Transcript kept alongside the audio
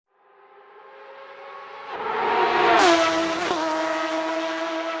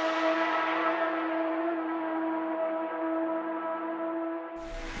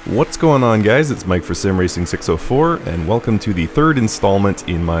What's going on, guys? It's Mike for Sim Racing 604, and welcome to the third installment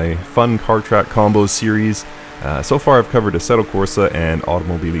in my fun car track combos series. So far I've covered Assetto Corsa and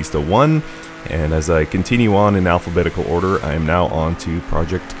Automobilista 1, and as I continue on in alphabetical order, I am now on to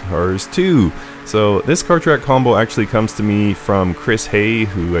Project Cars 2. So this car track combo actually comes to me from Chris Hay,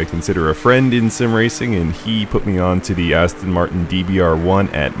 who I consider a friend in sim racing, and he put me on to the Aston Martin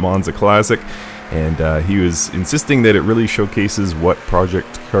DBR1 at Monza Classic. And he was insisting that it really showcases what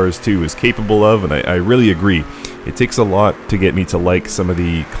Project Cars 2 is capable of, and I really agree. It takes a lot to get me to like some of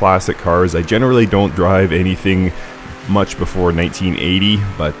the classic cars. I generally don't drive anything much before 1980,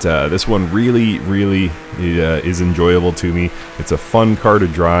 but this one really is enjoyable to me. It's a fun car to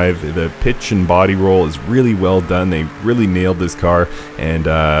drive. The pitch and body roll is really well done. They really nailed this car, and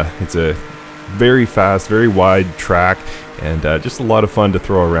it's a very fast, very wide track, and just a lot of fun to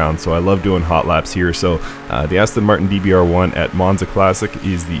throw around. So I love doing hot laps here. So the Aston Martin DBR1 at Monza Classic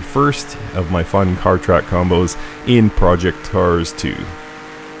is the first of my fun car track combos in Project Cars 2.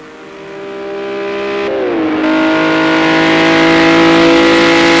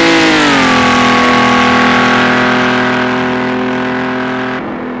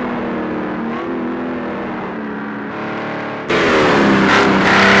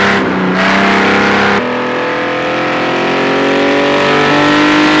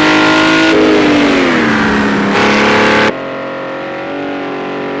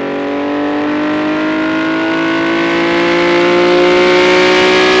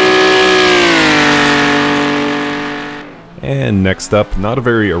 And next up, not a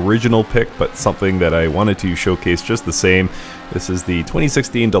very original pick, but something that I wanted to showcase just the same. This is the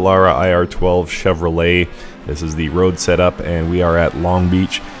 2016 Dallara IR12 Chevrolet. This is the road setup, and we are at Long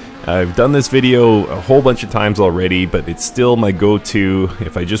Beach. I've done this video a whole bunch of times already, but it's still my go-to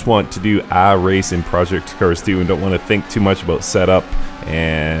if I just want to do a race in Project Cars 2 and don't want to think too much about setup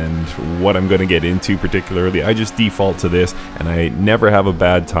and what I'm going to get into particularly. I just default to this, and I never have a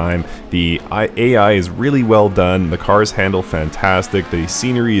bad time. The AI is really well done. The cars handle fantastic. The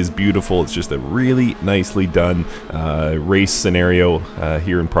scenery is beautiful. It's just a really nicely done race scenario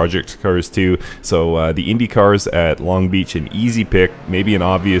here in Project Cars 2. So the Indy cars at Long Beach, an easy pick, maybe an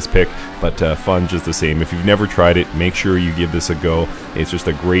obvious pick, but fun just the same. If you've never tried it, make sure you give this a go. It's just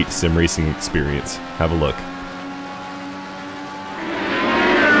a great sim racing experience. Have a look.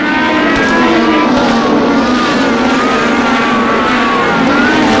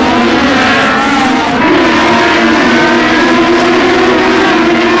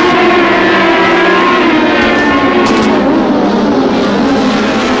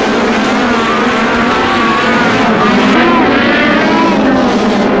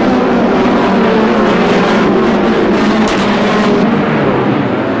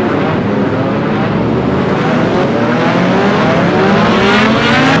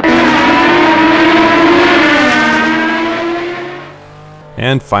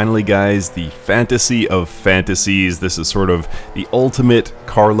 And finally, guys, the fantasy of fantasies. This is sort of the ultimate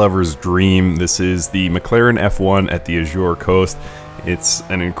car lover's dream. This is the McLaren F1 at the Azure Coast. It's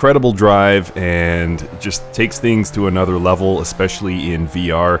an incredible drive and just takes things to another level, especially in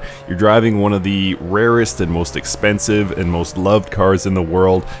VR. You're driving one of the rarest and most expensive and most loved cars in the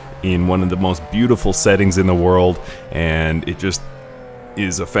world in one of the most beautiful settings in the world, and it just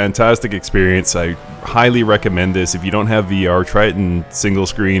is a fantastic experience. I highly recommend this. If you don't have VR, try it in single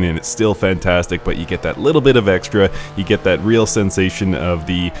screen and it's still fantastic, but you get that little bit of extra. You get that real sensation of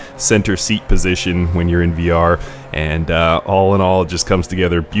the center seat position when you're in VR, and all in all, it just comes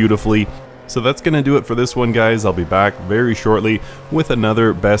together beautifully. So that's going to do it for this one, guys. I'll be back very shortly with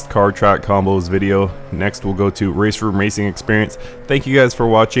another best car track combos video. Next we'll go to Race Room Racing Experience. Thank you guys for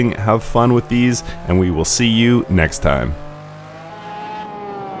watching. Have fun with these, and we will see you next time.